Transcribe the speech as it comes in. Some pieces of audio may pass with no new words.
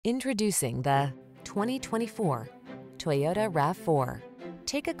Introducing the 2024 Toyota RAV4.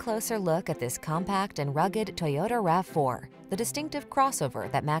 Take a closer look at this compact and rugged Toyota RAV4, the distinctive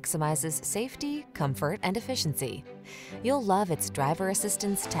crossover that maximizes safety, comfort, and efficiency. You'll love its driver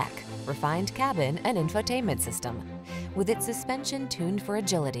assistance tech, refined cabin, and infotainment system. With its suspension tuned for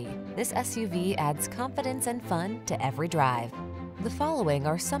agility, this SUV adds confidence and fun to every drive. The following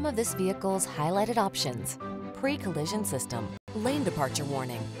are some of this vehicle's highlighted options: pre-collision system, lane departure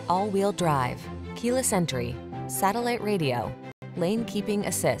warning, all-wheel drive, keyless entry, satellite radio, lane keeping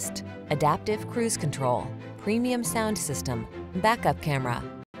assist, adaptive cruise control, premium sound system, backup camera,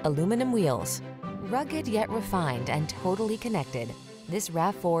 aluminum wheels. Rugged yet refined and totally connected, this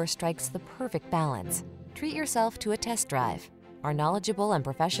RAV4 strikes the perfect balance. Treat yourself to a test drive. Our knowledgeable and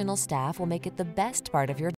professional staff will make it the best part of your